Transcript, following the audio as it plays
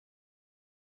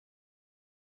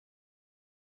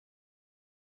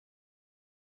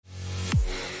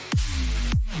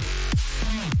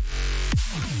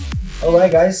All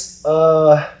right, guys.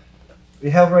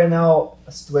 We have right now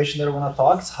a situation that I want to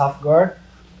talk. It's half guard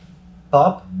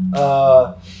top.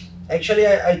 Actually,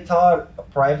 I taught a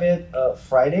private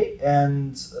Friday,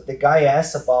 and the guy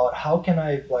asked about how can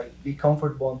I like be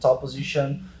comfortable in top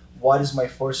position. What is my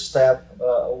first step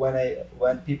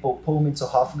when people pull me to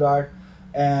half guard?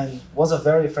 And was a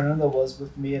very Fernando was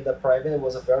with me in the private. It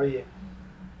was a very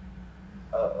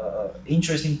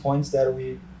interesting points that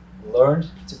we learned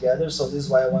together. So this is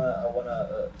why I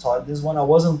wanna talk this one. I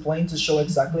wasn't planning to show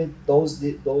exactly those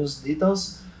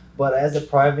details, but as the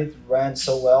private ran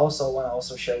so well, so I wanna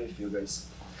also share with you guys.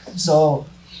 So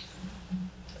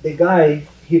the guy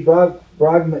he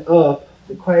brought me up.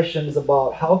 The question is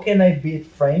about how can I beat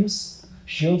frames,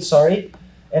 shield, sorry,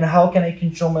 and how can I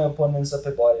control my opponent's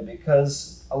upper body?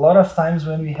 Because a lot of times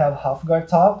when we have half guard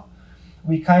top,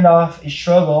 we kind of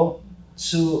struggle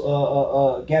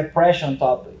to get pressure on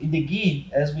top. In the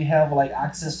gi, as we have like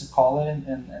access to collar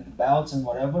and belts and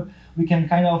whatever, we can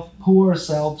kind of pull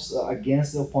ourselves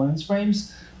against the opponent's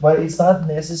frames, but it's not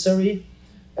necessary.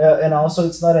 And also,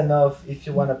 it's not enough if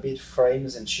you want to beat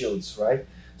frames and shields, right?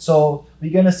 So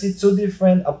we're gonna see two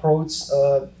different approaches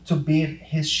to beat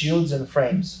his shields and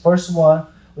frames. First one,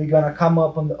 we're gonna come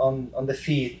up on the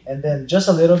feet and then just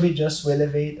a little bit, just to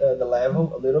elevate the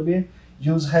level a little bit.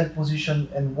 Use head position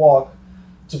and walk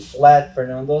to flat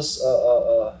Fernando's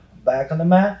back on the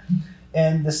mat.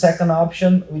 And the second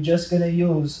option, we're just gonna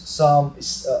use some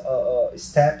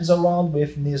steps around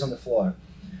with knees on the floor.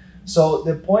 So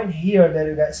the point here that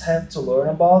you guys have to learn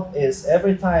about is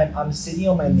every time I'm sitting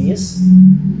on my knees,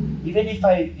 even if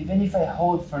I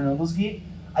hold Fernando's gi,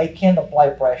 I can't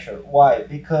apply pressure. Why?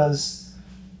 Because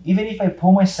even if I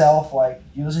pull myself like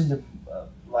using the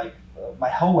my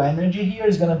whole energy here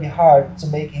is gonna be hard to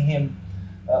making him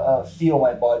feel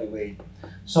my body weight.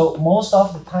 So most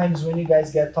of the times when you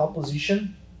guys get top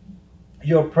position,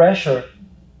 your pressure,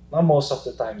 not most of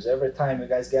the times, every time you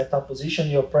guys get top position,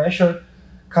 your pressure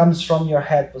comes from your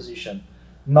head position,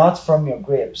 not from your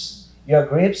grips. Your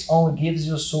grips only gives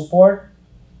you support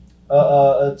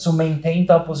to maintain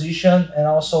top position and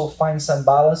also find some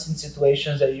balance in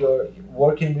situations that you're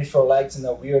working with your legs in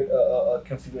a weird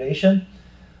configuration.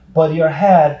 But your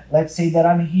head, let's say that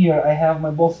I'm here, I have my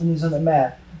both knees on the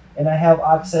mat, and I have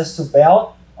access to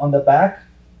belt on the back.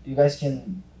 You guys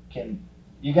can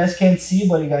you guys can't see,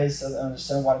 but you guys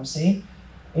understand what I'm saying.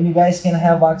 And you guys can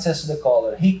have access to the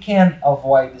collar. He can't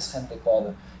avoid this kind of the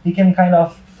collar. He can kind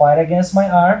of fight against my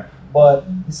arm, but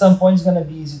at some point it's gonna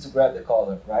be easy to grab the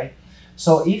collar, right?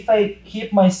 So if I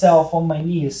keep myself on my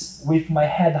knees with my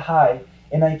head high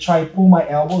and I try pull my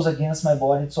elbows against my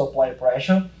body to apply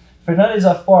pressure, Fernandez,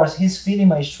 of course, he's feeling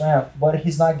my strength, but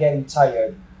he's not getting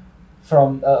tired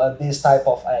from this type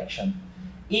of action.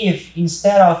 If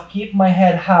instead of keep my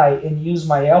head high and use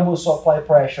my elbows to apply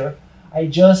pressure, I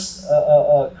just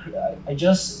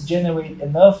generate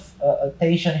enough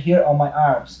tension here on my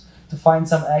arms to find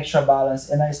some extra balance,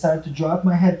 and I start to drop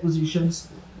my head position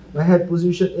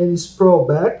and sprawl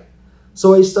back.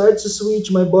 So I start to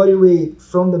switch my body weight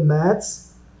from the mats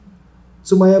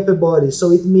to my upper body.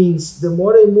 So it means the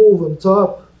more I move on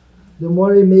top, the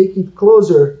more I make it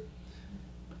closer,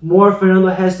 more Fernando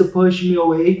has to push me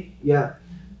away, yeah,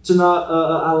 to not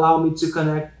allow me to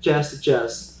connect chest to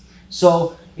chest.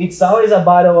 So it's always a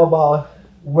battle about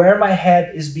where my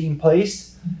head is being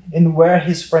placed and where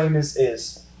his frame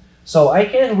is. So I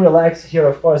can relax here,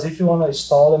 of course. If you want to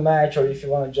stall the match or if you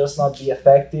want to just not be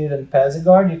effective and pass the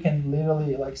guard, you can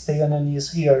literally like stay on your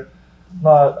knees here,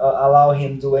 not allow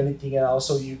him do anything, and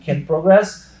also you can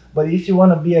progress. But if you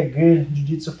want to be a good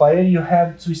jiu-jitsu fighter, you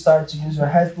have to start to use your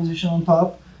head position on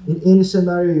top in any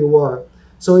scenario you are.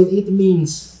 So it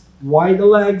means wide the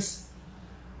legs,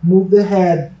 move the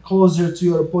head closer to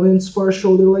your opponent's far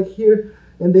shoulder like here,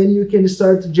 and then you can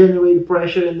start to generate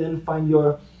pressure and then find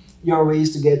your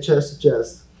ways to get chest to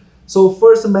chest. So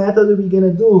first method we're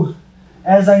gonna do,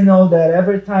 as I know that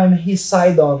every time he's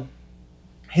side on,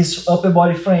 his upper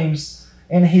body frames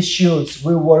and his shields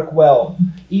will work well.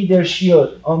 Either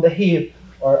shield on the hip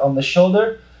or on the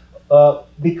shoulder,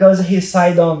 because he's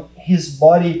side on, his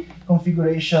body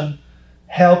configuration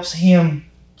helps him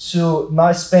to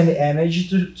not spend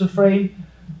energy to frame.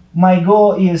 My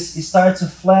goal is start to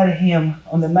flatten him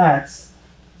on the mats,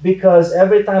 because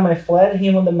every time I flatten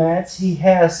him on the mats, he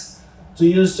has to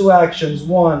use two actions.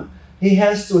 One, he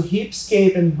has to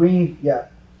hip-scape and bring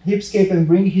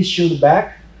his shield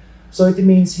back. So it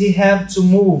means he have to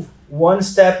move one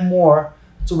step more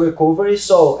to recovery.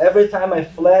 So every time I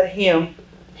flatten him,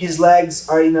 his legs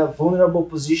are in a vulnerable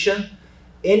position.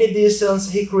 Any distance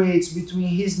he creates between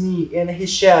his knee and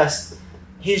his chest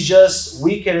he's just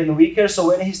weaker and weaker. So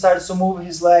when he starts to move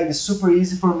his leg, it's super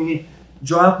easy for me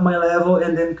drop my level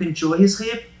and then control his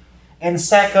hip. And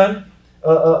second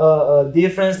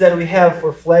difference that we have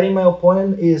for flattening my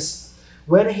opponent is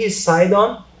when he's side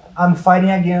on, I'm fighting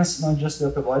against not just the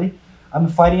upper body. I'm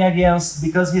fighting against,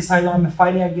 because he's side on, I'm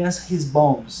fighting against his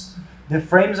bones. The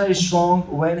frames are strong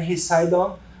when he's side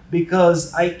on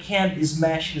because I can't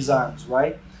smash his arms,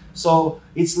 right? So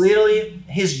it's literally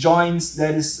his joints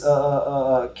that is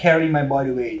carrying my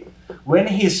body weight. When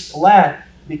he's flat,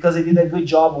 because I did a good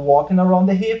job walking around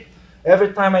the hip,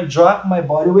 every time I drop my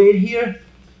body weight here,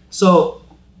 so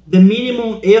the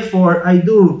minimum effort I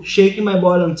do shaking my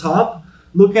body on top,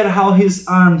 look at how his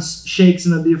arms shakes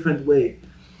in a different way.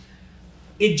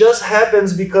 It just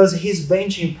happens because he's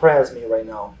benching press me right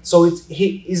now. So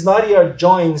it's not your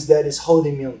joints that is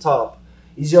holding me on top.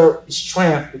 It's your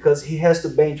strength because he has to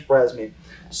bench press me.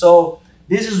 So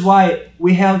this is why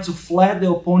we have to flat the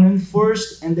opponent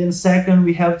first, and then second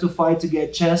we have to fight to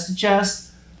get chest to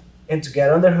chest and to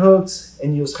get underhooks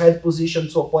and use head position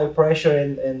to apply pressure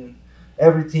and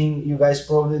everything you guys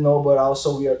probably know, but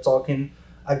also we are talking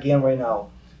again right now.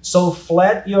 So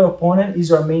flat your opponent is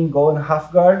your main goal in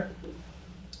half guard.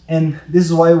 And this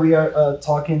is why we are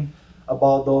talking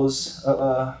about those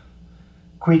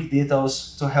quick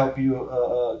details to help you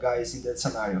guys in that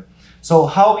scenario. So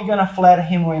how are we gonna flat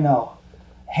him right now?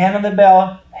 Hand on the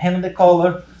belt, hand on the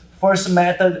collar. First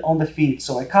method on the feet.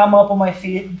 So I come up on my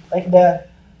feet like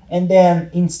that, and then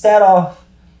instead of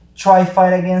try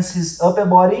fight against his upper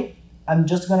body, I'm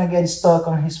just gonna get stuck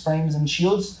on his frames and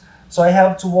shields. So I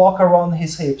have to walk around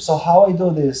his hips. So how I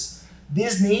do this?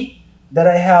 This knee that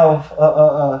I have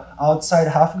outside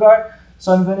half guard,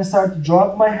 so I'm going to start to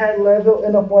drop my head level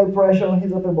and apply pressure on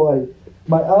his upper body.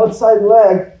 My outside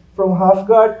leg from half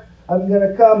guard, I'm going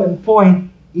to come and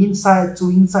point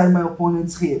inside my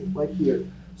opponent's hip, like here.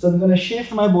 So I'm going to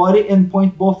shift my body and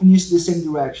point both knees to the same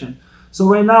direction. So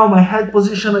right now, my head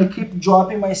position, I keep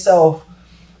dropping myself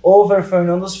over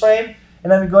Fernando's frame,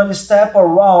 and I'm going to step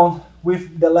around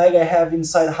with the leg I have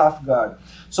inside half guard.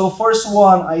 So first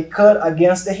one, I cut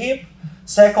against the hip.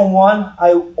 Second one,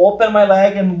 I open my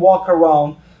leg and walk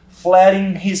around,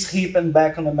 flattening his hip and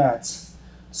back on the mats.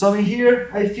 So in here,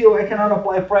 I feel I cannot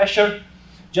apply pressure,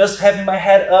 just having my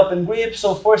head up and grip.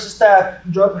 So first step,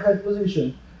 drop head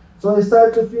position. So I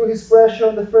start to feel his pressure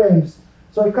on the frames.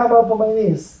 So I come up on my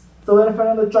knees. So when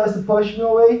Fernando tries to push me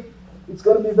away, it's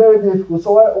going to be very difficult.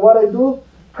 So what I do,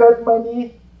 cut my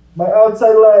knee, my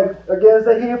outside leg against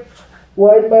the hip,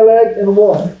 widen my leg and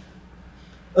walk.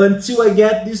 Until I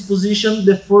get this position,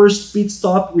 the first pit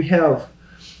stop we have.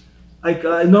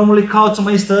 I normally call to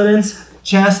my students,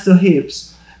 chest to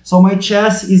hips. So my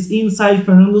chest is inside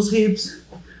Fernando's hips.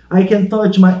 I can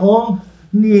touch my own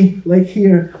knee, like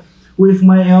here, with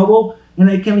my elbow, and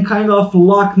I can kind of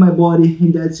lock my body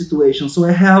in that situation. So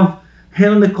I have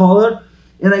hand on the collar,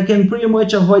 and I can pretty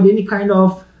much avoid any kind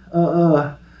of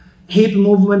hip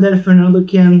movement that Fernando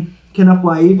can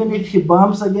apply. Even if he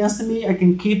bumps against me, I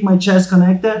can keep my chest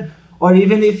connected, or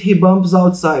even if he bumps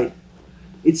outside.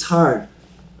 It's hard.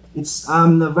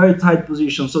 I'm in a very tight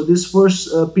position. So this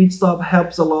first pit stop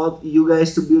helps a lot you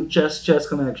guys to build chest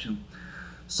connection.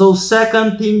 So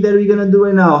second thing that we're gonna do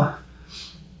right now,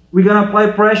 we're gonna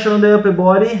apply pressure on the upper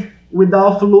body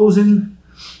without losing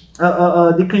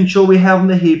the control we have on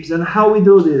the hips. And how we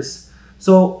do this?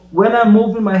 So when I'm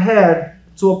moving my head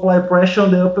to apply pressure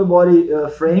on the upper body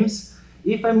frames,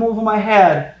 if I move my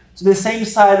head to the same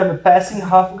side of a passing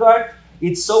half guard,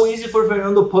 it's so easy for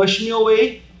Fernando to push me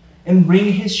away and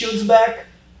bring his shields back,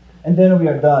 and then we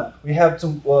are done. We have to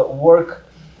work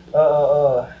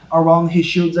around his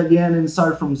shields again and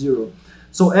start from zero.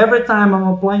 So every time I'm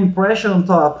applying pressure on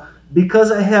top,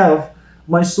 because I have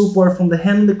my support from the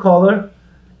hand on the collar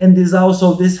and this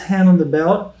hand on the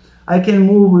belt, I can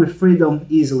move with freedom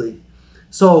easily.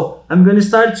 So I'm going to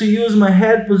start to use my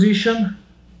head position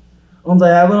on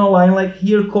diagonal line, like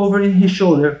here, covering his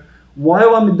shoulder.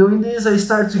 While I'm doing this, I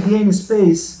start to gain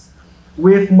space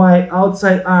with my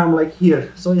outside arm, like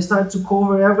here. So I start to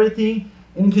cover everything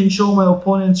and control my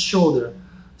opponent's shoulder.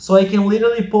 So I can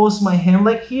literally post my hand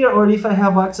like here, or if I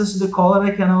have access to the collar,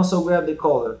 I can also grab the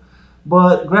collar.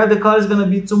 But grab the collar is going to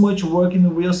be too much work in the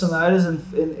real scenarios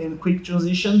and quick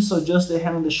transitions, so just the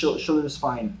hand on the shoulder is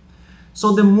fine.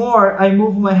 So the more I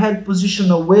move my head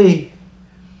position away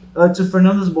to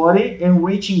Fernando's body and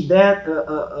reaching that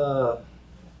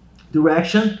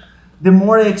direction, the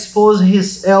more I expose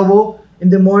his elbow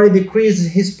and the more I decrease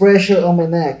his pressure on my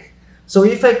neck. So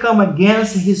if I come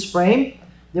against his frame,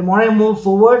 the more I move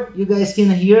forward, you guys can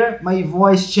hear my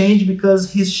voice change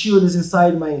because his shield is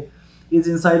inside my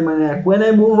neck. When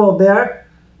I move out there,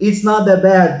 it's not that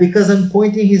bad because I'm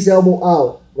pointing his elbow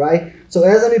out, right? So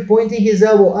as I'm pointing his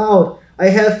elbow out, I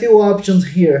have few options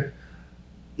here.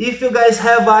 If you guys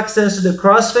have access to the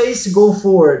crossface, go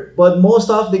forward. But most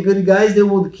of the good guys, they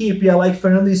would keep, yeah, like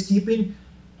Fernando is keeping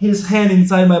his hand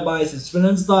inside my biceps.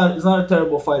 Fernando's is not a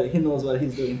terrible fighter. He knows what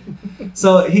he's doing.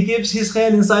 So he keeps his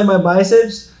hand inside my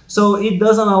biceps, so it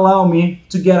doesn't allow me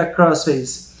to get a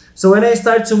crossface. So when I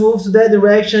start to move to that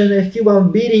direction and I feel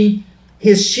I'm beating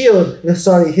his shield,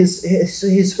 sorry,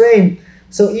 his frame.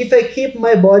 So if I keep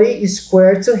my body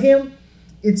square to him,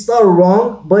 it's not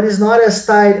wrong, but it's not as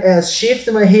tight as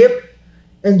shift my hip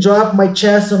and drop my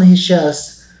chest on his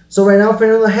chest. So right now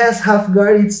Fernando has half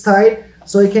guard, it's tight,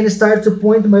 so I can start to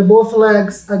point my both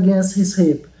legs against his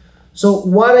hip. So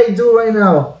what I do right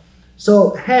now,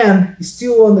 so hand is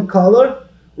still on the collar,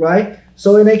 right?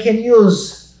 So and I can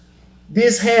use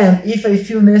this hand if I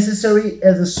feel necessary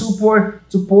as a support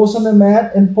to post on the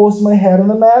mat and post my head on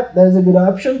the mat. That is a good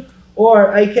option.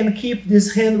 Or I can keep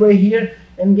this hand right here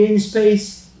and gain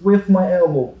space with my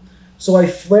elbow. So I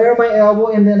flare my elbow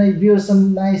and then I build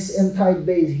some nice and tight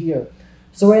base here.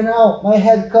 So right now my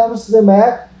head comes to the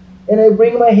mat and I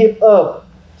bring my hip up.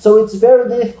 So it's very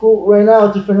difficult right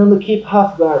now to Fernando keep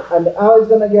half guard. I'm always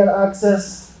gonna get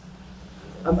access.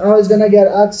 I'm always gonna get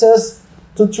access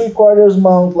to 3/4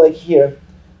 mount like here.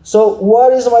 So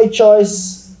what is my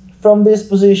choice from this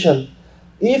position?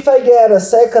 If I get a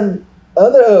second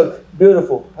underhook,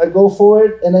 beautiful. I go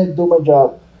forward and I do my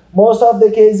job. Most of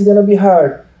the case is gonna be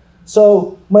hard.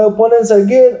 So my opponents are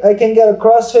good. I can get a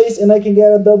crossface and I can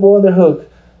get a double underhook.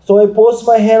 So I post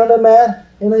my hand on the mat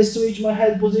and I switch my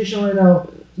head position right now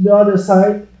to the other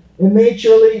side. And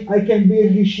naturally I can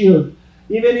beat his shield.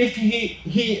 Even if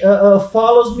he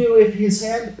follows me with his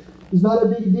hand, it's not a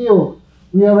big deal.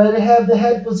 We already have the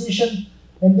head position,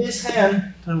 and this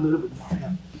hand, turn a little bit more,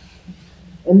 yeah.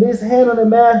 And this hand on the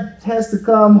mat has to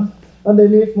come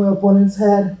underneath my opponent's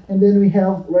head, and then we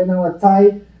have right now a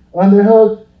tight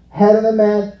underhook, head on the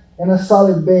mat, and a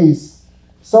solid base.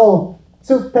 So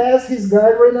to pass his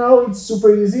guard right now, it's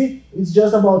super easy. It's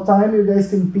just about time. You guys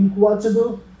can pick what to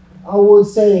do. I would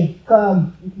say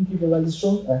come, you can keep your legs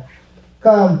strong.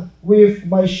 Come with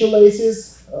my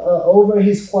shoelaces over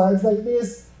his quads like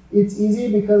this. It's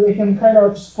easy because I can kind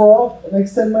of sprawl and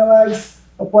extend my legs,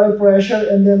 apply pressure,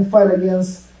 and then fight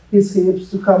against his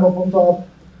hips to come up on top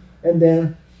and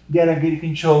then get a good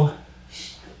control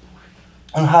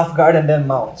on half guard and then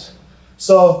mount.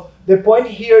 So the point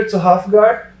here to half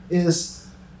guard is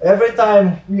every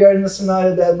time we are in a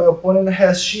scenario that my opponent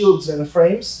has shields and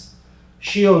frames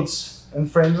on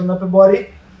the upper body,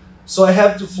 so I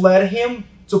have to flatten him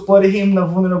to put him in a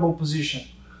vulnerable position.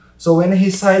 So when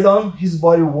he's side on, his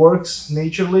body works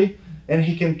naturally and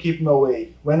he can keep me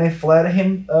away. When I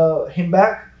flatten him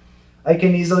back, I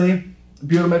can easily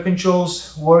build my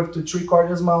controls, work to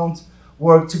 3/4 mount,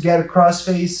 work to get a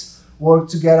crossface, work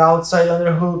to get outside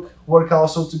underhook, work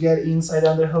also to get inside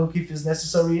underhook if it's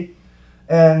necessary.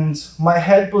 And my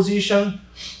head position,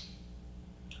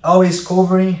 always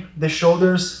covering the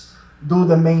shoulders, do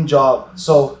the main job.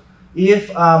 So if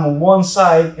I'm on one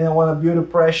side and I want to build a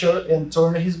pressure and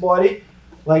turn his body,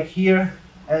 like here,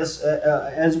 as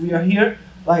we are here,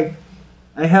 like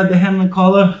I have the hand on the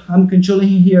collar, I'm controlling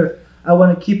him here. I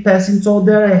want to keep passing toward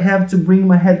there, I have to bring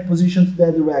my head position to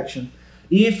that direction.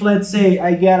 If, let's say,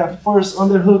 I get a first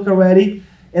underhook already,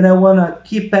 and I want to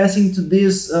keep passing to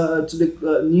this, to the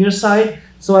near side,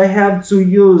 so I have to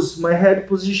use my head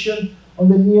position on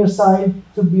the near side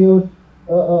to build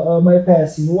my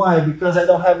passing. Why? Because I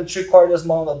don't have a 3/4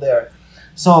 mount there.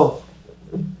 So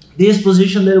this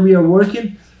position that we are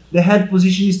working, the head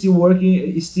position is still working,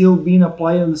 is still being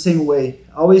applied in the same way.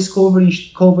 Always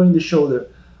covering the shoulder.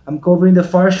 I'm covering the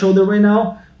far shoulder right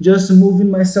now, just moving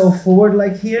myself forward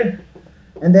like here,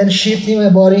 and then shifting my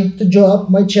body to drop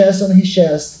my chest on his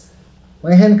chest.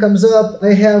 My hand comes up,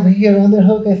 I have here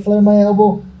underhook, I flare my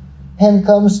elbow, hand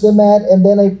comes to the mat, and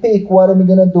then I pick what I'm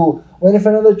gonna do. When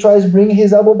Fernando tries bring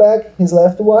his elbow back, his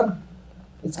left one,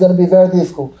 it's gonna be very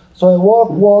difficult. So I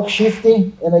walk,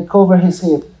 shifting, and I cover his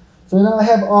hip. So now I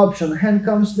have option, hand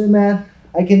comes to the mat,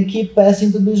 I can keep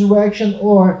passing to this direction,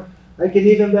 or I can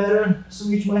even better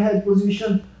switch my head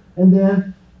position, and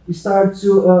then start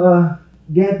to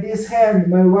get this hand,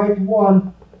 my right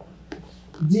one,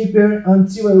 deeper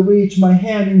until I reach my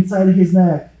hand inside his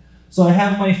neck. So I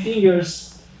have my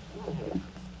fingers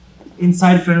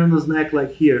inside Fernando's neck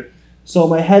like here. So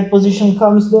my head position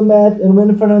comes to the mat, and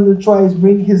when Fernando tries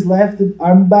bring his left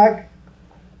arm back,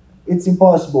 it's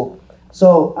impossible.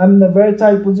 So I'm in a very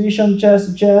tight position, chest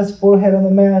to chest, forehead on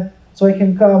the mat, so I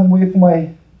can come with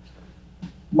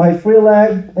my free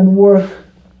leg and work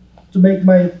to make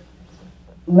my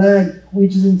leg,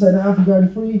 which is inside the half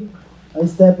guard free, I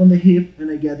step on the hip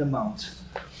and I get the mount.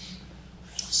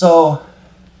 So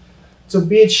to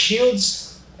beat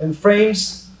shields and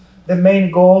frames, the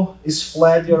main goal is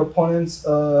flat your opponent's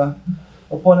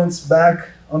back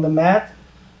on the mat,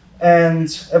 and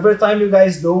every time you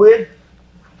guys do it,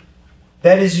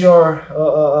 that is your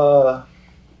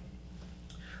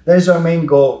main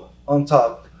goal on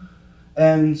top.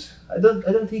 And I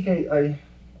don't think I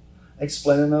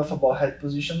explained enough about head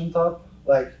position on top,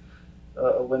 like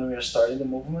when we are starting the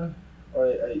movement, or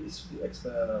I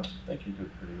explained enough. I think you did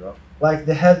pretty well. Like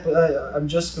the head, I'm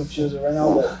just confused right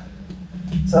now. But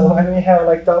so when we have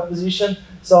like top position,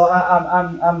 so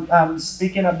I'm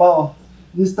speaking about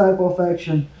this type of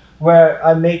action where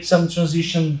I make some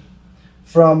transition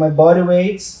from my body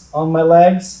weights on my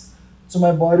legs to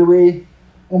my body weight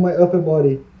on my upper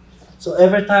body. So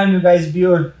every time you guys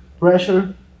build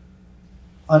pressure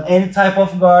on any type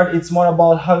of guard, it's more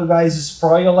about how you guys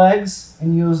sprawl your legs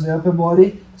and use the upper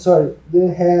body,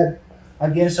 the head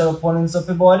against your opponent's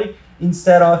upper body,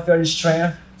 instead of your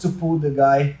strength to pull the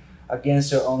guy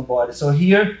against your own body. So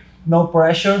here, no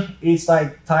pressure. It's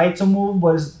like tight to move,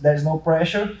 but there's no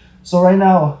pressure. So right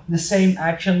now, the same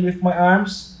action with my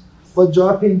arms, but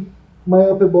dropping my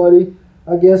upper body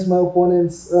against my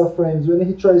opponent's frames. When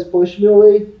he tries to push me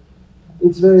away,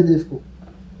 it's very difficult,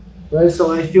 right?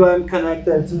 So I feel I'm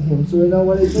connected to him. So right now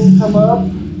when I do come up,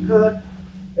 cut,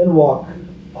 and walk.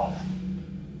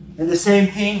 And the same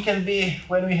thing can be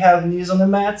when we have knees on the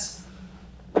mats.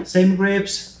 Same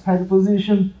grips, head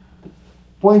position,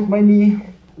 point my knee,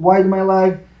 widen my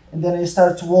leg, and then I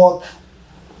start to walk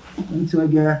until I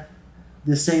get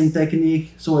the same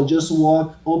technique. So I just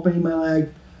walk, opening my leg,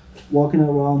 walking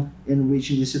around and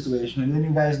reaching this situation. And then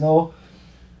you guys know,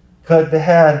 cut the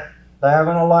head,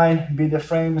 diagonal line, beat the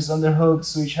frames, underhook,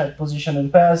 switch head position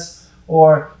and pass,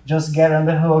 or just get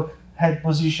underhook, head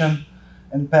position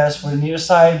and pass for the near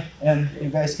side, and you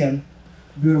guys can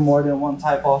do more than one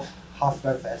type of half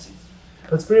guard passing.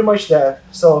 That's pretty much that.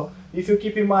 So if you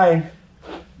keep in mind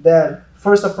that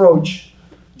first approach,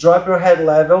 drop your head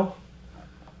level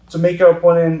to make your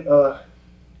opponent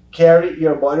carry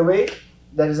your body weight.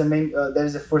 That is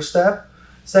the first step.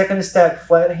 Second step,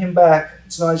 flatten him back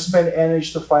to not spend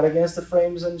energy to fight against the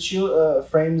frames and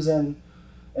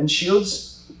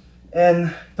shields.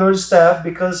 And third step,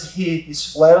 because he is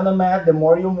flat on the mat, the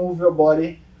more you move your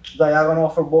body diagonal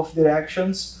for both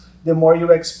directions, the more you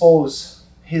expose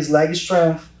his leg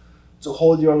strength to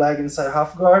hold your leg inside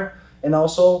half guard. And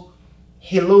also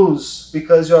he loses,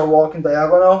 because you are walking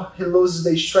diagonal, he loses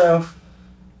the strength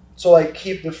to like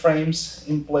keep the frames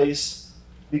in place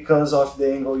because of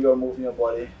the angle you are moving your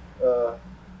body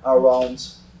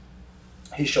around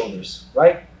his shoulders,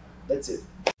 right? That's it.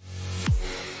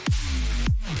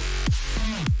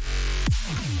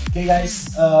 Okay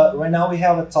guys, right now we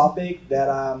have a topic that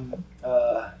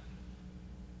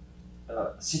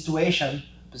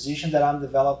position that I'm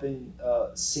developing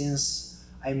since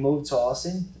I moved to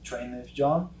Austin to train with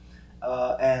John,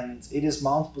 and it is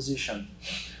mount position.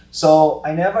 So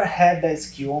I never had that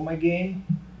skill on my game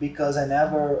because I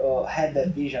never had that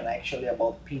vision actually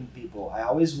about pin people. I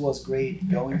always was great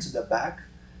going to the back,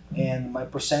 and my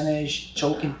percentage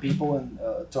choking people in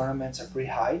tournaments are pretty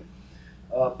high.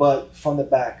 But from the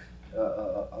back,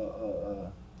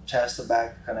 chest to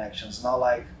back connections, not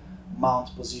like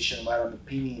mount position where I'm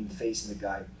pinning and facing the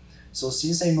guy. So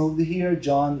since I moved here,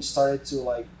 John started to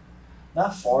like,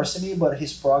 not force me, but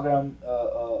his program,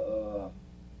 how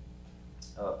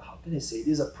can I say,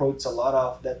 this approach a lot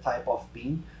of that type of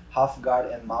pin, half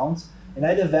guard and mount. And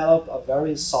I developed a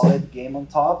very solid game on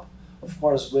top, of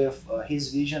course with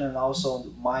his vision and also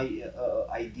my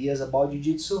ideas about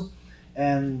Jiu-Jitsu.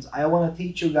 And I want to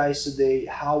teach you guys today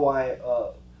how I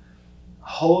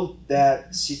hold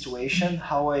that situation,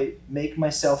 how I make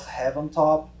myself have on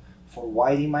top, for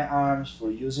widening my arms, for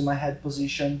using my head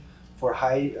position, for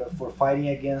fighting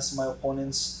against my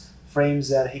opponent's frames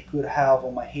that he could have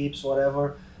on my hips,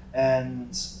 whatever,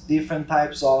 and different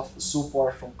types of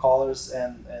support from collars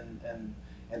and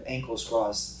ankles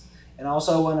crossed. And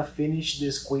also I want to finish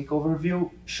this quick overview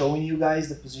showing you guys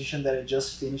the position that I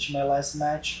just finished my last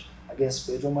match against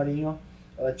Pedro Marinho,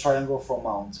 triangle from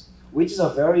mount, which is a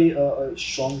very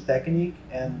strong technique,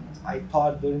 and I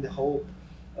taught during the whole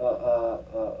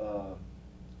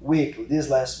week, this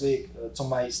last week, to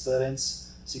my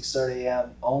students, 6:30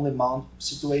 a.m. only mount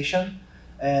situation.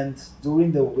 And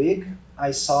during the week,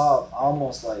 I saw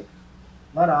almost like,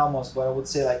 not almost, but I would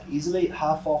say like easily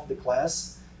half of the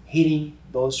class hitting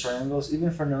those triangles.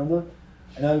 Even Fernando,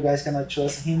 I know you guys cannot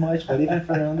trust him much, but even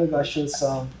Fernando got showed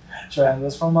some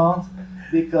triangles from mount,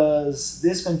 because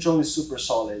this control is super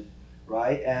solid,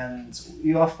 right? And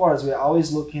you, of course, we're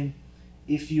always looking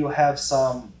if you have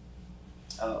some,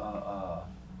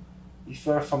 if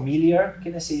you're familiar,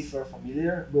 can I say if you're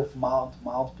familiar with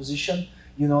mount position,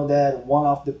 you know that one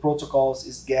of the protocols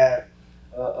is to get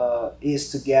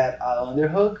an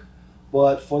underhook,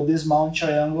 but for this mount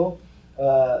triangle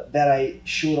that I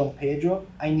shoot on Pedro,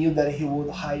 I knew that he would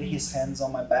hide his hands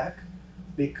on my back,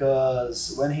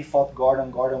 because when he fought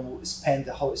Gordon, Gordon spent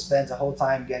the whole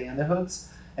time getting underhooks,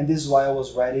 and this is why I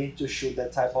was ready to shoot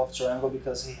that type of triangle,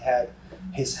 because he had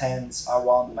his hands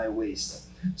around my waist.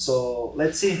 So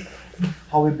let's see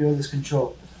how we build this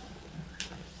control.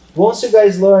 Once you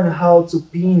guys learn how to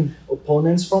pin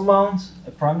opponents from mount, I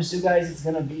promise you guys it's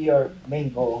gonna be our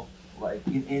main goal, like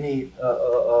in any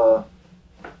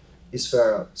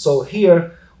sphere. So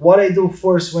here, what I do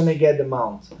first when I get the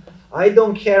mount, I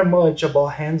don't care much about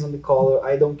hands on the collar.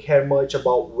 I don't care much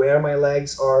about where my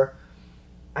legs are.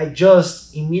 I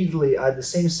just immediately, at the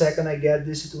same second I get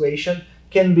this situation,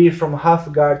 can be from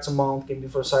half guard to mount, can be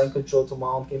for side control to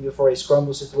mount, can be for a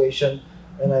scramble situation,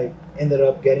 and I ended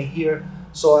up getting here.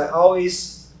 So I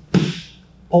always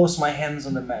post my hands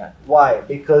on the mat. Why?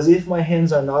 Because if my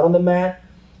hands are not on the mat,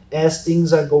 as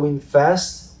things are going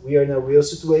fast, we are in a real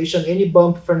situation, any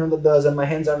bump Fernando does and my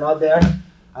hands are not there,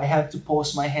 I have to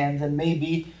post my hands and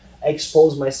maybe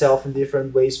expose myself in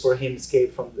different ways for him to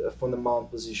escape from the mount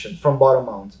position, from bottom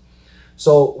mount.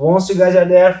 So once you guys are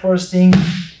there, first thing,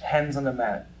 hands on the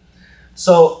mat.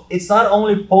 So it's not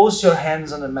only post your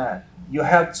hands on the mat, you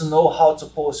have to know how to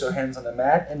post your hands on the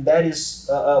mat, and that is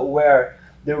where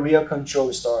the real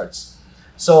control starts.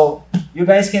 So you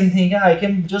guys can think, I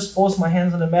can just post my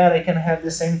hands on the mat, I can have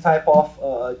the same type of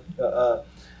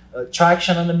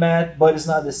traction on the mat, but it's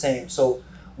not the same. So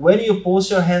when you post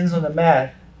your hands on the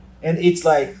mat, and it's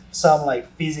like some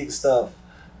like physics stuff,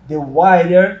 the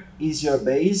wider is your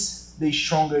base, the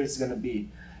stronger it's gonna be.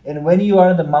 And when you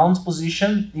are in the mount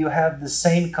position, you have the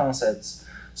same concepts.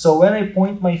 So when I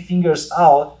point my fingers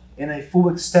out and I full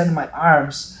extend my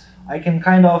arms, I can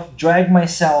kind of drag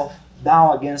myself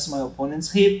down against my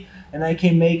opponent's hip, and I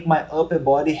can make my upper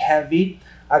body heavy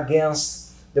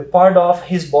against the part of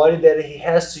his body that he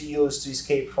has to use to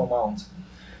escape from mount.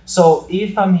 So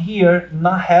if I'm here,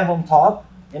 not have on top,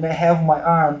 and I have my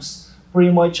arms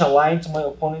pretty much aligned to my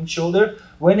opponent's shoulder,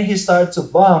 when he starts to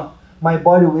bump, my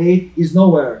body weight is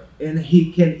nowhere, and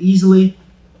he can easily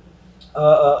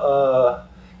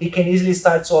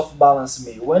start to off balance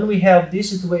me. When we have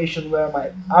this situation where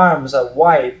my arms are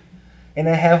wide and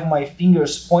I have my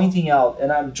fingers pointing out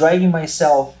and I'm dragging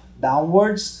myself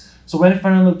downwards, so when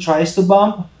Fernando tries to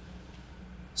bump,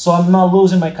 so I'm not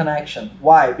losing my connection.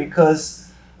 Why?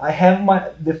 Because I have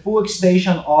the full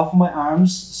extension of my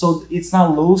arms, so it's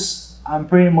not loose. I'm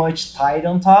pretty much tight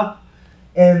on top,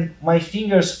 and my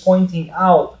fingers pointing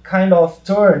out kind of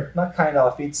turn, not kind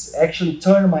of, it's actually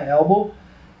turn my elbow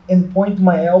and point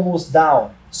my elbows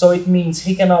down. So it means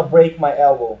he cannot break my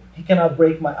elbow. He cannot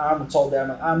break my arm at all there.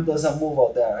 My arm doesn't move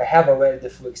out there. I have already the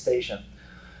full extension.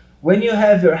 When you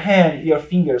have your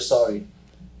fingers,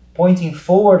 pointing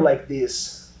forward like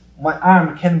this, my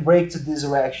arm can break to this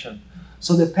direction.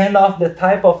 So depend on the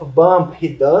type of bump he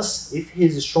does, if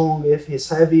he's strong, if he's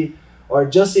heavy, or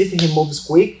just if he moves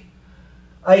quick,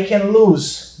 I can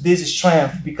lose this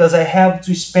strength because I have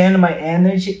to spend my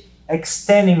energy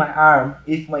extending my arm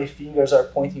if my fingers are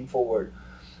pointing forward.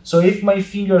 So if my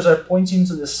fingers are pointing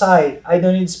to the side, I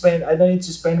don't need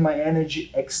to spend my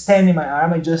energy extending my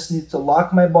arm. I just need to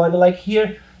lock my body like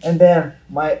here, and then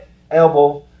my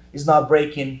elbow is not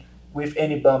breaking with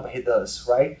any bump he does,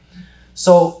 right?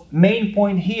 So main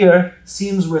point here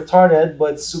seems retarded,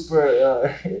 but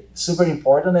super super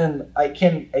important, and I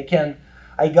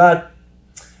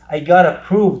got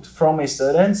approved from my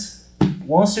students.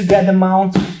 Once you get the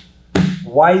mount,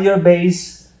 wide your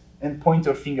base and point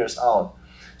your fingers out.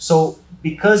 So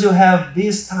because you have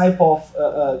this type of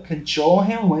control on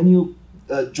him, when you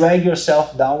drag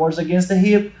yourself downwards against the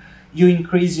hip, you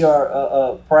increase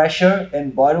your pressure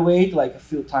and body weight like a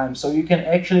few times, so you can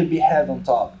actually be heavy on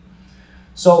top.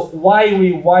 So why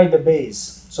we wide the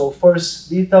base? So first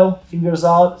detail, fingers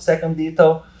out. Second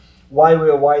detail, why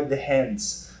we wide the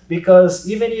hands? Because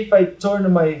even if I turn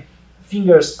my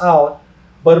fingers out,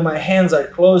 but my hands are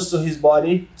close to his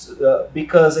body,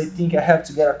 because I think I have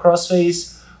to get a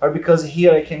crossface, or because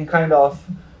here I can kind of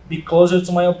be closer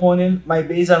to my opponent, my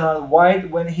base are not wide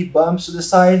when he bumps to the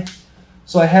side.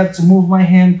 So I have to move my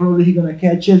hand, probably he's gonna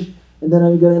catch it, and then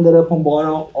I'm gonna end up on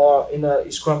bottom or in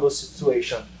a scramble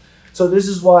situation. So this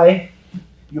is why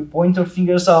you point your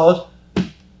fingers out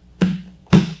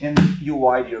and you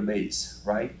wide your base,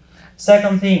 right?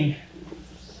 Second thing,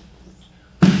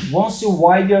 once you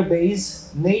widen your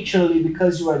base, naturally,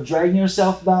 because you are dragging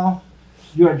yourself down,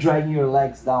 you are dragging your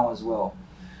legs down as well.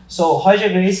 So Roger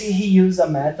Gracie, he used a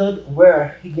method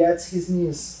where he gets his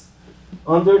knees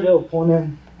under the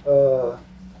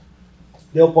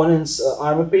opponent's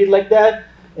armpit like that,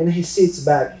 and he sits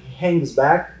back, he hangs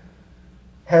back,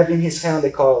 having his hand on the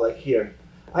collar like here.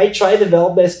 I tried to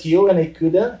develop that skill and I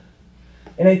couldn't,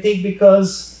 and I think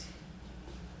because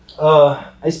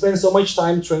I spend so much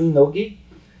time training no-gi,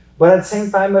 but at the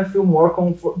same time I feel more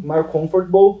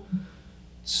comfortable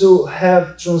to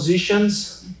have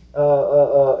transitions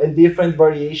and different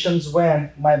variations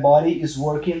when my body is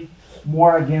working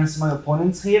more against my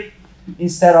opponent's hip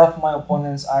instead of my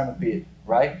opponent's armpit,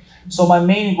 right? So my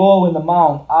main goal in the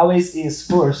mount always is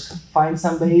first, find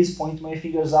some base, point my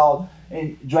fingers out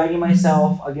and dragging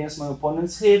myself against my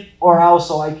opponent's hip, or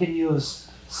also I can use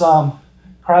some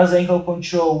cross ankle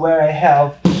control where I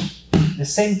have the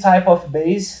same type of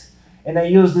base and I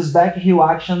use this back heel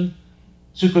action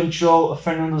to control a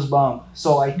Fernando's bump.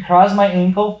 So I cross my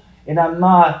ankle and I'm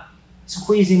not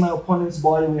squeezing my opponent's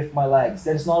body with my legs.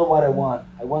 That's not what I want.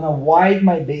 I want to widen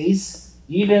my base,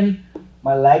 even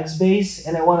my legs base,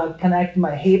 and I want to connect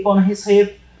my hip on his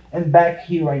hip and back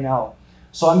here right now.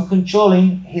 So I'm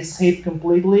controlling his hip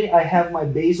completely. I have my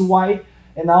base wide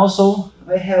and also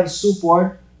I have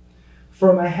support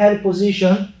from my head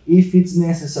position if it's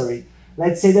necessary.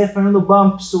 Let's say that Fernando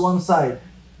bumps to one side.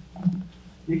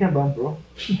 You can bump, bro.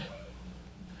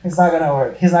 It's not gonna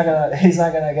work. He's not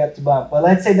gonna get to bump. But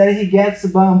let's say that he gets to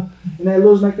bump and I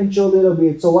lose my control a little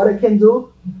bit. So what I can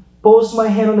do, post my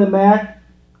hand on the mat,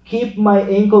 keep my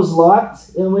ankles locked,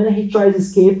 and when he tries to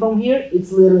escape from here,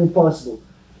 it's literally impossible.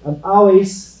 I'm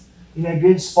always in a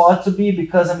good spot to be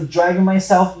because I'm dragging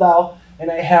myself down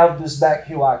and I have this back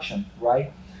heel action,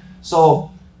 right? So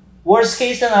worst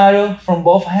case scenario, from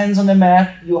both hands on the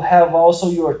mat, you have also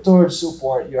your third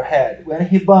support, your head. When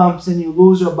he bumps and you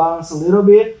lose your balance a little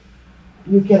bit,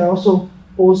 you can also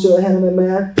post your hand on the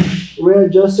mat,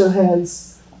 readjust your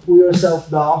hands, pull yourself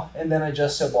down, and then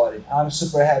adjust your body. I'm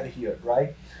super heavy here,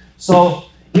 right? So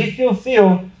if you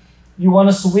feel you want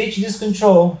to switch this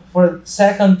control for a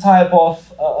second type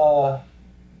of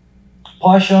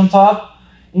posture on top,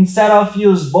 instead of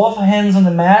use both hands on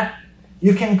the mat,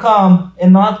 you can come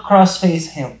and not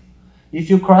cross-face him. If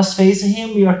you cross-face him,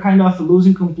 you are kind of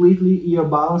losing completely your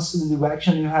balance to the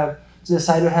direction you have, to the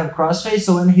side you have cross-face.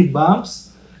 So when he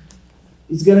bumps,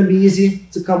 it's gonna be easy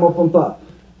to come up on top.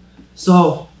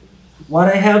 So what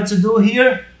I have to do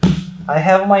here, I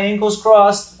have my ankles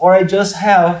crossed or I just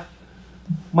have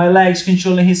my legs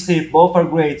controlling his hip. Both are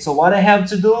great. So what I have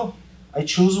to do, I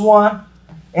choose one,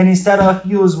 and instead of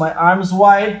use my arms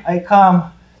wide, I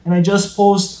come and I just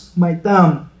post my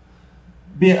thumb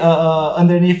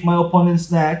underneath my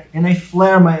opponent's neck and I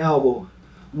flare my elbow.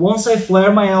 Once I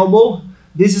flare my elbow,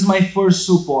 this is my first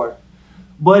support.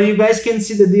 But you guys can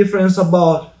see the difference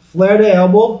about flare the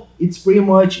elbow. It's pretty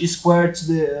much square to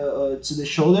the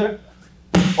shoulder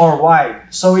or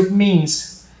wide. So it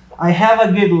means I have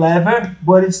a good lever,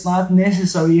 but it's not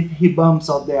necessary if he bumps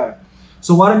out there.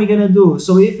 So what am I gonna do?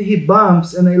 So if he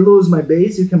bumps and I lose my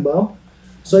base, you can bump.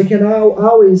 So I can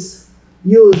always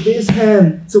use this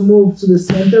hand to move to the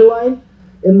center line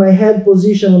and my head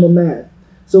position on the mat.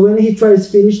 So when he tries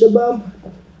to finish the bump,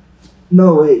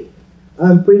 no way,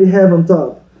 I'm pretty heavy on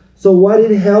top. So what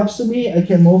it helps to me, I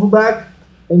can move back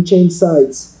and change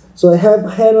sides. So I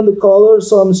have hand on the collar,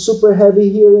 so I'm super heavy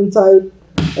here and tight.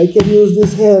 I can use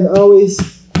this hand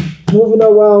always moving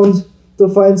around to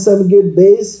find some good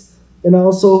base, and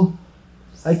also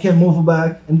I can move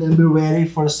back and then be ready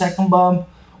for a second bump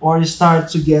or start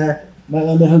to get my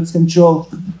underhooks control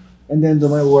and then do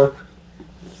my work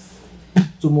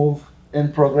to move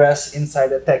and progress inside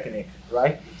the technique,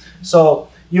 right? So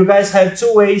you guys have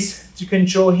two ways to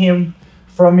control him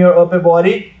from your upper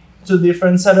body, two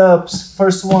different setups.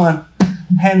 First one,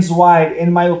 hands wide,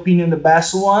 in my opinion, the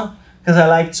best one, because I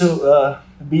like to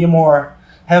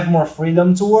have more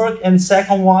freedom to work. And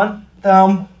second one,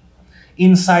 thumb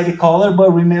inside the collar,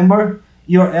 but remember,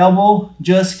 your elbow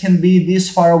just can be this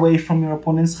far away from your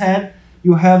opponent's head.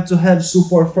 You have to have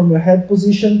support from your head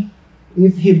position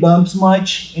if he bumps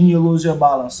much and you lose your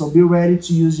balance. So be ready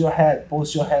to use your head,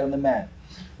 post your head on the mat,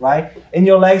 right? And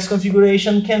your legs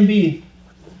configuration can be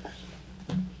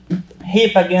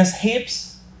hip against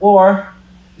hips or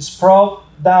sprawl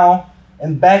down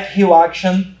and back heel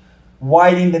action,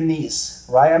 widen the knees,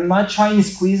 right? I'm not trying to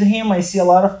squeeze him. I see a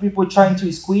lot of people trying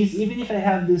to squeeze, even if I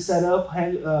have this set up,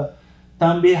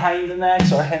 thumb behind the neck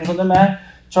or hands on the mat,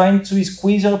 trying to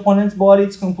squeeze your opponent's body,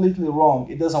 it's completely wrong.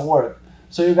 It doesn't work.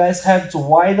 So you guys have to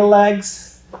wide the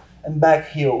legs and back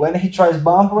heel. When he tries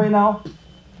bump right now,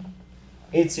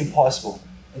 it's impossible.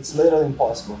 It's literally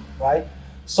impossible, right?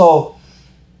 So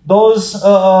those two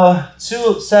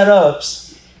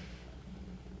setups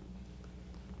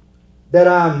that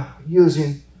I'm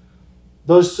using,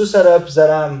 I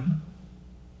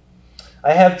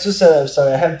have two setups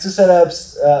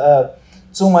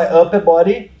to my upper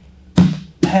body,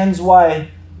 hands wide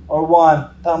or one,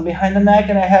 thumb behind the neck,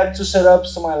 and I have two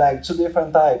setups to my leg, two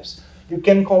different types. You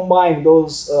can combine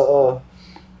those four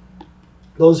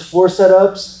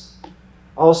setups.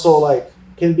 Also, like,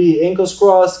 can be ankles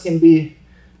crossed, can be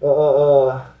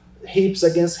hips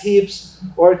against hips,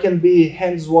 or it can be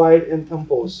hands wide and thumb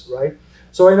pose, right?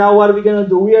 So right now, what are we gonna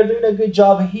do? We are doing a good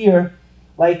job here,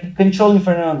 like controlling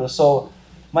Fernando. So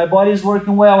my body is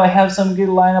working well. I have some good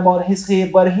line about his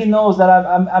hip, but he knows that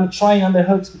I'm trying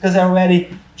underhooks because I already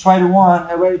tried one,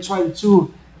 I already tried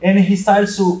two, and he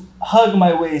starts to hug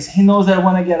my waist. He knows that I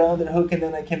want to get an underhook and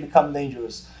then I can become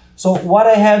dangerous. So what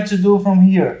I have to do from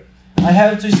here, I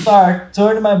have to start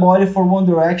turning my body for one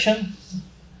direction,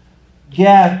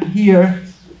 get here,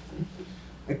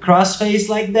 a cross face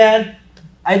like that.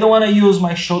 I don't want to use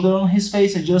my shoulder on his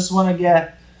face. I just want to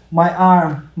get my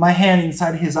hand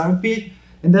inside his armpit.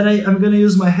 And then I'm going to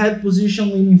use my head position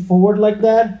leaning forward like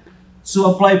that to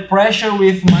apply pressure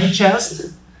with my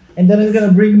chest. And then I'm going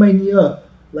to bring my knee up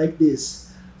like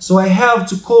this. So I have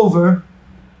to cover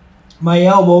my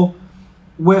elbow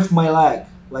with my leg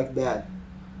like that,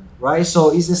 right?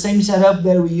 So it's the same setup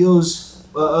that we use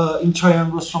in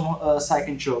triangles from side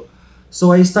control.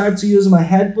 So I start to use my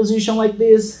head position like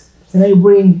this, and I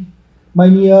bring my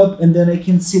knee up, and then I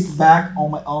can sit back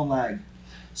on my own leg.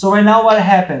 So right now what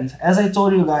happened, as I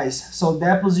told you guys, so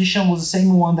that position was the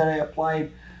same one that I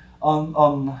applied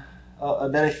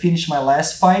that I finished my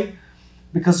last fight,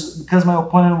 because my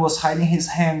opponent was hiding his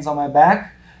hands on my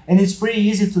back, and it's pretty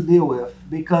easy to deal with,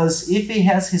 because if he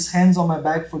has his hands on my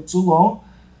back for too long,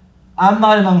 I'm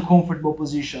not in an uncomfortable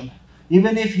position.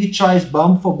 Even if he tries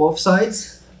bump for both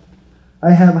sides,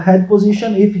 I have a head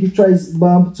position. If he tries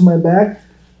bump to my back,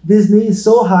 this knee is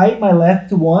so high, my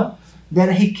left one,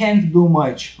 that he can't do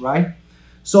much, right?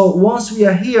 So once we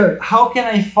are here, how can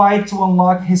I fight to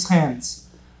unlock his hands?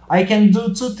 I can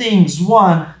do two things.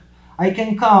 One, I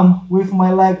can come with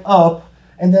my leg up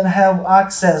and then have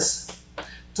access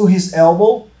to his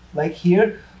elbow, like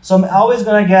here. So I'm always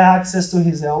gonna get access to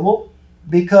his elbow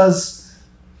because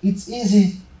it's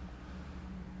easy.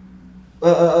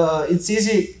 It's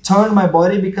easy turn my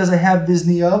body because I have this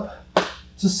knee up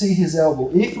to see his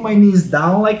elbow. If my knee is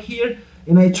down like here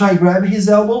and I try grab his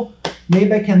elbow,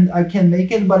 maybe I can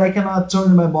make it, but I cannot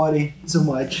turn my body too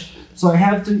much. So I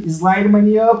have to slide my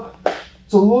knee up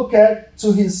to look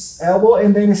to his elbow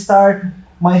and then start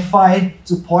my fight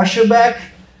to posture back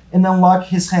and unlock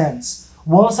his hands.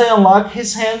 Once I unlock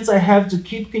his hands, I have to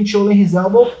keep controlling his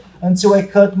elbow until I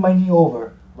cut my knee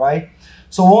over, right?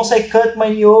 So once I cut my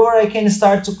knee over, I can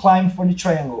start to climb for the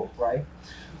triangle, right?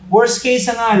 Worst case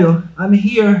scenario, I'm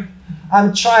here,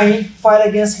 I'm trying to fight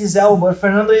against his elbow, but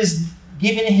Fernando is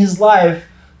giving his life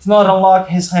to not unlock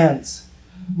his hands.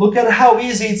 Look at how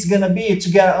easy it's gonna be to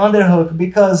get an underhook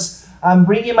because I'm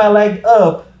bringing my leg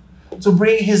up to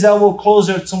bring his elbow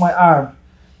closer to my arm.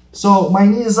 So my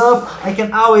knee is up, I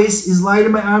can always slide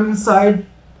my arm inside,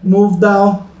 move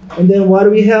down, and then what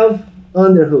do we have?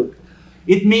 Underhook.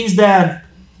 It means that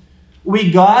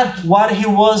we got what he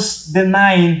was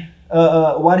denying,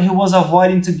 what he was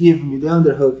avoiding to give me, the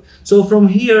underhook. So from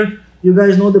here, you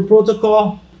guys know the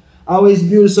protocol. Always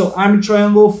build, so arm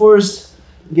triangle first,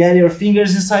 get your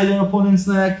fingers inside your opponent's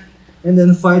neck, and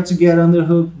then fight to get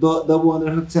underhook, double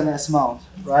underhook to an S mount,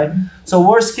 right? So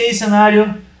worst case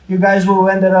scenario, you guys will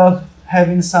end up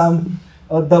having some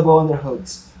double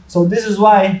underhooks. So this is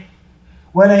why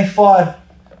when I fought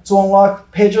to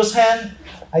unlock Pedro's hand,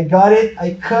 I got it.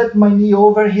 I cut my knee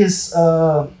over his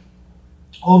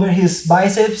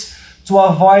biceps to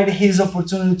avoid his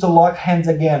opportunity to lock hands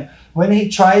again. When he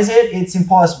tries it, it's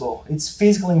impossible. It's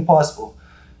physically impossible.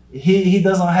 He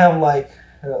doesn't have like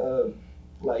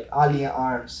alien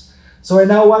arms. So right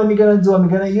now, what am I gonna do? I'm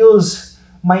gonna use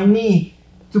my knee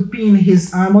to pin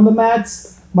his arm on the mat.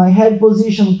 My head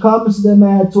position comes to the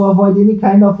mat to avoid any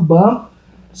kind of bump.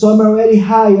 So I'm already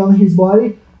high on his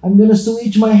body. I'm gonna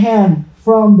switch my hand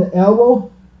from the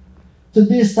elbow to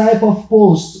this type of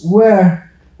pose where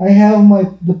I have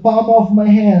the palm of my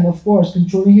hand, of course,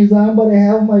 controlling his arm, but I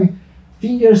have my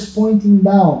fingers pointing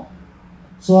down.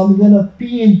 So I'm gonna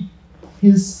pin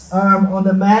his arm on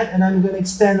the mat and I'm gonna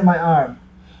extend my arm.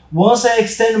 Once I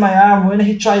extend my arm, when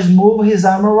he tries to move his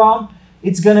arm around,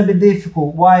 it's gonna be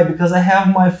difficult. Why? Because I have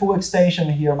my full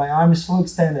extension here, my arm is full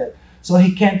extended, so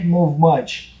he can't move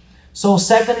much. So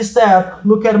second step,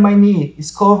 look at my knee,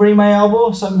 it's covering my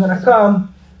elbow, so I'm gonna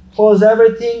come, close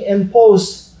everything and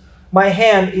post my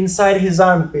hand inside his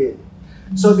armpit.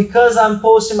 So because I'm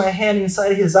posting my hand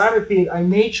inside his armpit, I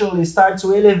naturally start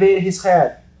to elevate his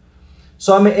head.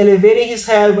 So I'm elevating his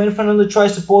head. When Fernando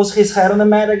tries to post his head on the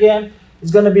mat again,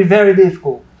 it's gonna be very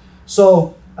difficult.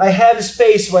 So I have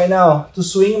space right now to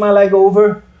swing my leg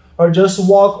over or just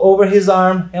walk over his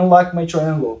arm and lock my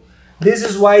triangle. This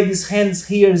is why this hand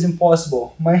here is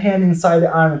impossible. My hand inside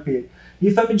the armpit.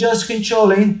 If I'm just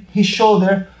controlling his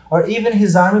shoulder or even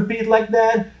his armpit like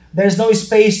that, there's no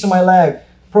space to my leg.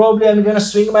 Probably I'm gonna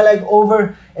swing my leg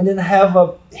over and then have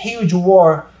a huge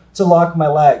war to lock my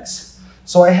legs.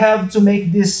 So I have to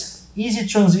make this easy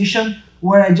transition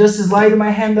where I just slide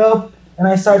my hand up and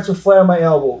I start to flare my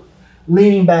elbow,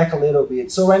 leaning back a little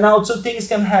bit. So right now two things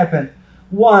can happen.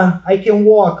 One, I can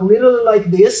walk literally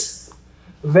like this,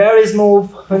 very smooth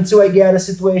until I get a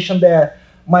situation that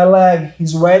my leg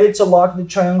is ready to lock the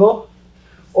triangle.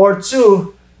 Or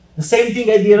two, the same thing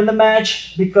I did in the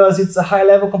match, because it's a high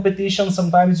level competition,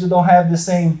 sometimes you don't have the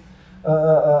same,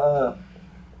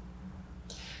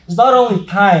 it's not only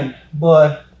time,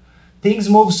 but things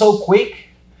move so quick,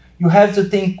 you have to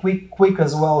think quick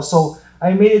as well. So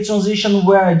I made a transition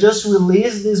where I just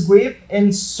release this grip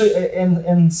and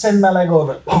send my leg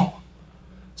over.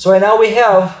 So right now we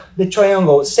have the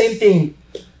triangle, same thing.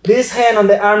 This hand on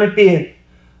the armpit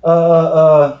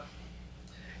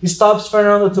it stops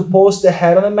Fernando to post the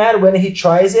head on the mat. When he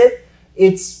tries it,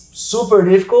 it's super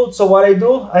difficult. So what I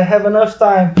do, I have enough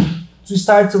time to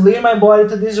start to lean my body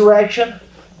to this direction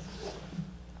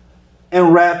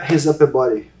and wrap his upper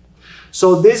body.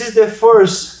 So this is the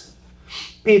first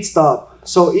pit stop.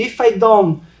 So if I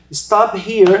don't stop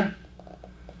here,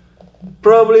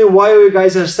 probably while you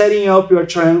guys are setting up your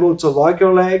triangle to lock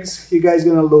your legs, you guys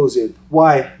gonna lose it.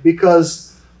 Why?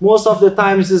 Because most of the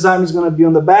times this arm is gonna be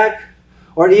on the back,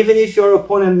 or even if your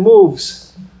opponent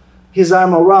moves his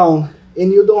arm around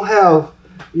and you don't have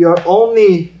your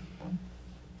only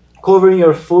covering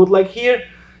your foot like here,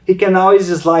 he can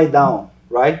always slide down,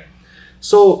 right?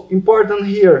 So important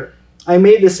here, I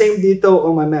made the same detail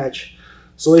on my match.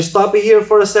 So I stop here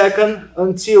for a second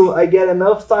until I get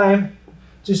enough time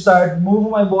to start moving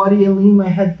my body and lean my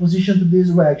head position to this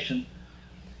direction.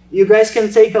 You guys can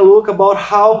take a look about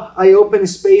how I open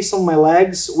space on my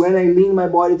legs when I lean my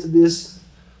body to this.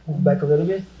 Move back a little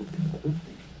bit.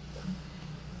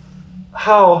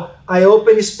 How I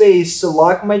open space to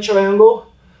lock my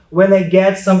triangle when I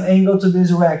get some angle to this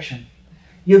direction.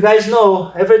 You guys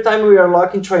know, every time we are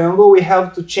locking triangle, we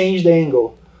have to change the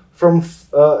angle from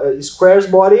square's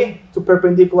body to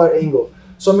perpendicular angle.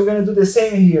 So I'm gonna do the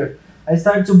same here. I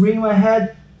start to bring my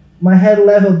head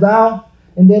level down,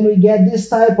 and then we get this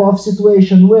type of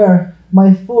situation where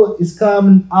my foot is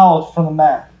coming out from the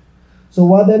mat. So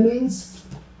what that means,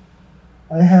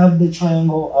 I have the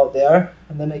triangle out there,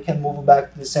 and then I can move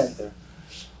back to the center.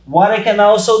 What I can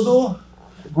also do,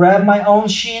 grab my own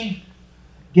shin,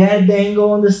 get the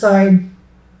angle on the side,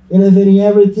 elevating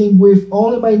everything with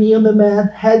only my knee on the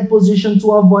mat, head position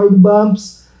to avoid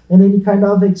bumps and any kind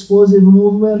of explosive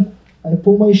movement. I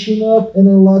pull my shin up and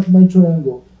I lock my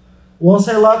triangle. Once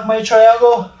I lock my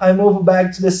triangle, I move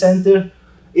back to the center.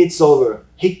 It's over.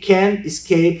 He can't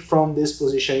escape from this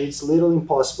position. It's literally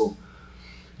impossible.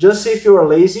 Just if you are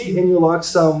lazy and you lock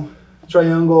some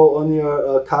triangle on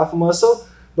your calf muscle,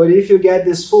 but if you get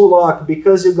this full lock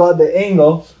because you got the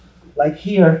angle, like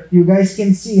here, you guys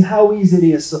can see how easy it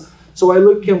is. So I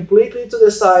look completely to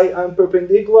the side, I'm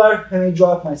perpendicular, and I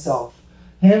drop myself.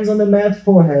 Hands on the mat,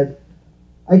 forehead.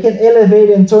 I can elevate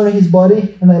and turn his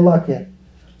body, and I lock it.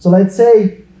 So let's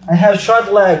say I have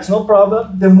short legs, no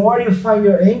problem. The more you find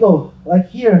your angle, like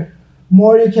here,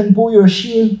 more you can pull your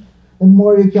shin, and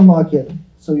more you can lock it.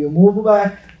 So you move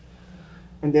back,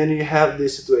 and then you have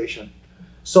this situation.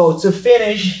 So to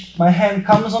finish, my hand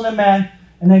comes on the mat,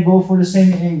 and I go for the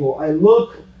same angle. I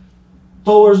look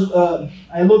towards,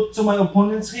 I look to my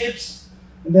opponent's hips,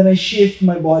 and then I shift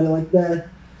my body like that.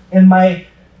 And my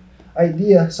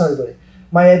idea, sorry buddy,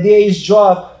 my idea is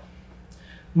drop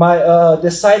my,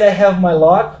 the side I have my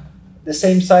lock, the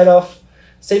same side,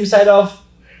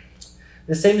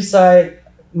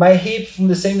 my hip from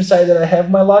the same side that I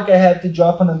have my lock, I have to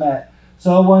drop on the mat.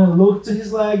 So I want to look to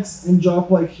his legs and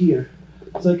drop like here.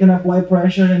 So I can apply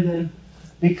pressure, and then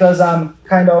because I'm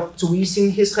kind of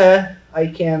twisting his head, I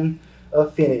can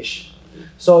finish.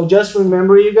 So just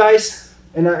remember, you guys,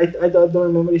 and I don't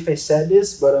remember if I said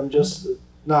this, but I'm just,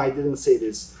 no, I didn't say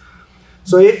this.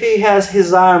 So if he has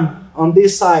his arm on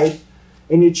this side,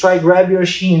 and you try grab your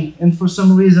shin, and for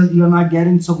some reason you're not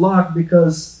getting to lock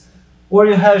because or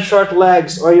you have short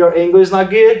legs or your angle is not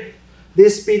good,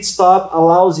 this speed stop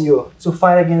allows you to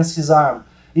fight against his arm.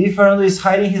 If Fernando is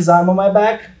hiding his arm on my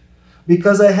back,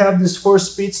 because I have this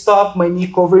forced speed stop, my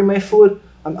knee covering my foot,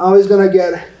 I'm always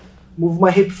gonna move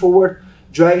my hip forward,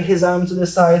 drag his arm to the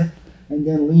side, and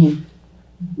then lean,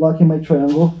 locking my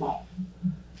triangle,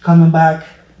 coming back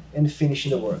and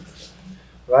finishing the work,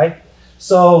 right?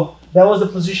 So that was the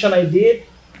position I did.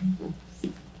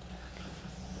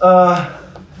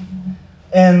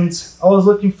 And I was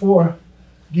looking for,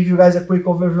 give you guys a quick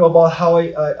overview about how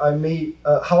I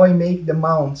make the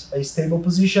mount a stable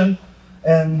position,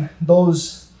 and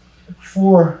those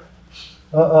 4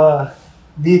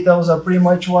 details are pretty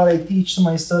much what I teach to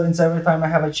my students every time I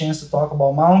have a chance to talk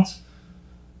about mount.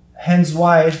 Hands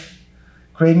wide,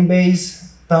 creating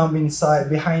base, thumb inside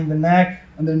behind the neck,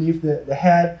 underneath the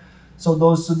head. So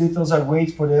those 2 details are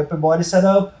great for the upper body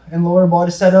setup and lower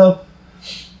body setup.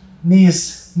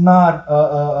 Knees not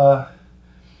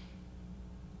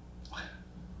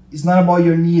it's not about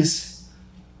your knees,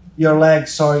 your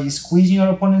legs, sorry, squeezing your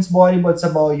opponent's body, but it's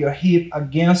about your hip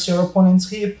against your opponent's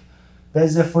hip.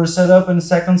 That's the first setup. And the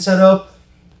second setup,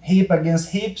 hip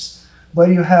against hips, but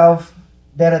you have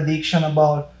that addiction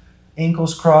about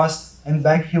ankles crossed and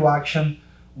back heel action,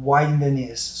 widen the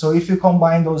knees. So if you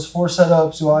combine those 4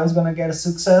 setups, you're always gonna get a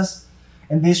success.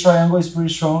 And this triangle is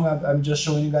pretty strong. I'm just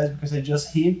showing you guys because I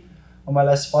just hit on my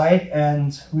last fight.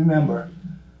 And remember,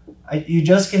 you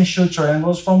just can shoot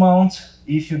triangles from mount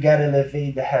if you get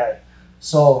elevate the head.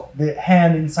 So the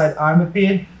hand inside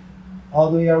armpit, all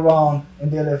the way around,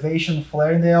 and the elevation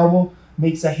flaring the elbow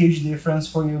makes a huge difference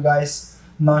for you guys.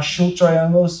 Not shoot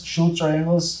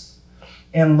triangles,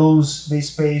 and lose the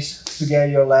space to get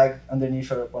your leg underneath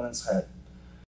your opponent's head.